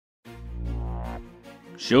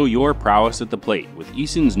Show your prowess at the plate with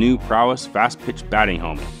Easton's new PROWESS FASTPITCH batting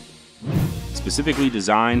helmet. Specifically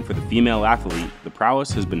designed for the female athlete, the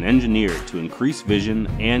PROWESS has been engineered to increase vision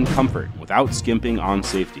and comfort without skimping on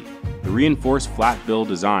safety. The reinforced flat bill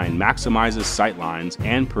design maximizes sight lines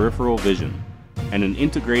and peripheral vision, and an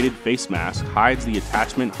integrated face mask hides the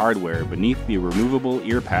attachment hardware beneath the removable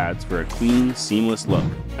ear pads for a clean, seamless look.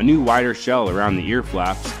 A new wider shell around the ear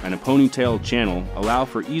flaps and a ponytail channel allow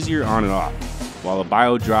for easier on and off, while a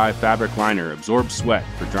bio-dry fabric liner absorbs sweat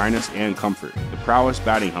for dryness and comfort. The PROWESS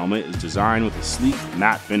batting helmet is designed with a sleek,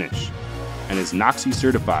 matte finish and is NOXY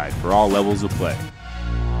certified for all levels of play.